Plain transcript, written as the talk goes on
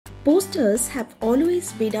Posters have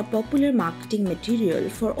always been a popular marketing material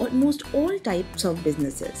for almost all types of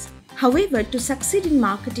businesses. However, to succeed in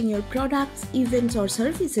marketing your products, events, or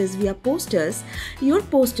services via posters, your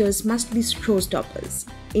posters must be showstoppers.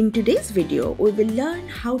 In today's video, we will learn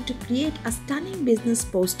how to create a stunning business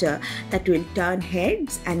poster that will turn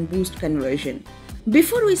heads and boost conversion.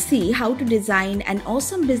 Before we see how to design an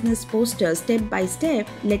awesome business poster step by step,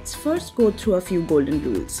 let's first go through a few golden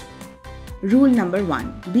rules. Rule number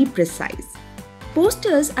 1. Be precise.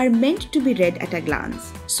 Posters are meant to be read at a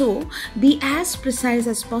glance, so be as precise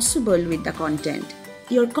as possible with the content.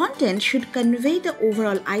 Your content should convey the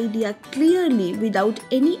overall idea clearly without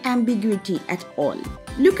any ambiguity at all.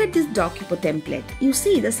 Look at this DocHipo template. You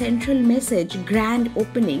see the central message grand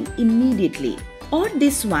opening immediately. Or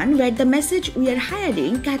this one where the message we are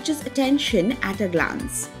hiring catches attention at a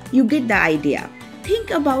glance. You get the idea.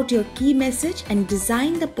 Think about your key message and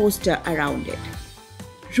design the poster around it.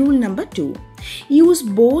 Rule number 2. Use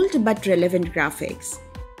bold but relevant graphics.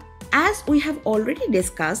 As we have already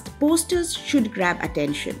discussed, posters should grab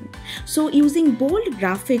attention. So using bold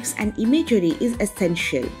graphics and imagery is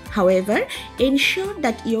essential. However, ensure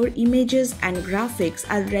that your images and graphics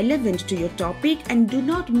are relevant to your topic and do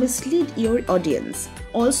not mislead your audience.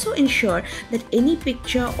 Also ensure that any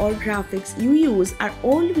picture or graphics you use are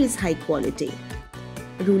always high quality.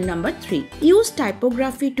 Rule number 3. Use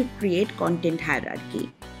typography to create content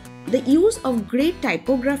hierarchy. The use of great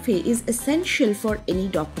typography is essential for any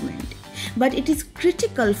document, but it is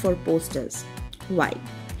critical for posters. Why?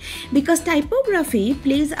 Because typography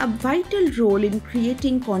plays a vital role in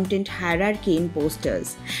creating content hierarchy in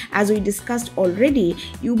posters. As we discussed already,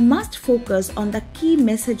 you must focus on the key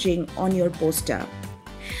messaging on your poster.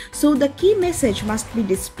 So the key message must be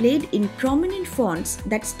displayed in prominent fonts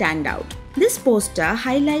that stand out. This poster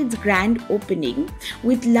highlights grand opening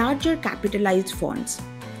with larger capitalized fonts.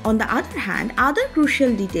 On the other hand, other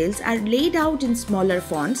crucial details are laid out in smaller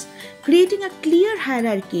fonts, creating a clear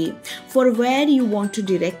hierarchy for where you want to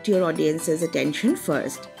direct your audience's attention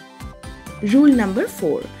first. Rule number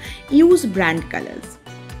 4. Use brand colors.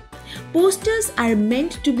 Posters are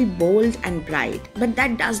meant to be bold and bright, but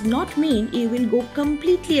that does not mean you will go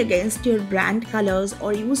completely against your brand colors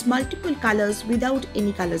or use multiple colors without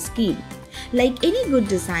any color scheme. Like any good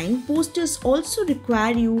design, posters also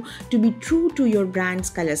require you to be true to your brand's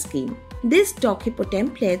color scheme. These DocHipo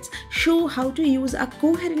templates show how to use a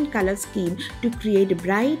coherent color scheme to create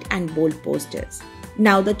bright and bold posters.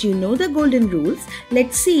 Now that you know the golden rules,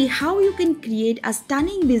 let's see how you can create a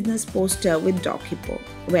stunning business poster with DocHipo.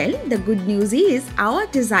 Well, the good news is our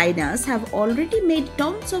designers have already made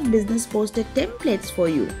tons of business poster templates for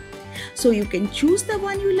you. So you can choose the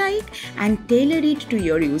one you like and tailor it to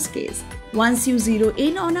your use case. Once you zero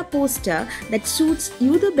in on a poster that suits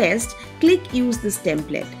you the best, click Use this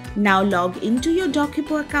template. Now log into your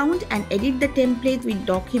DocHipo account and edit the template with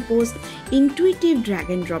DocHipo's intuitive drag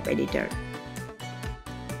and drop editor.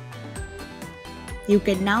 You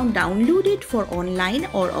can now download it for online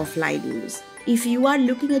or offline use. If you are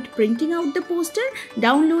looking at printing out the poster,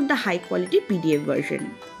 download the high quality PDF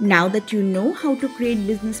version. Now that you know how to create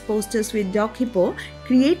business posters with DocHipo,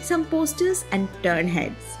 create some posters and turn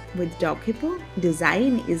heads. With DocHipo,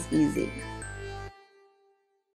 design is easy.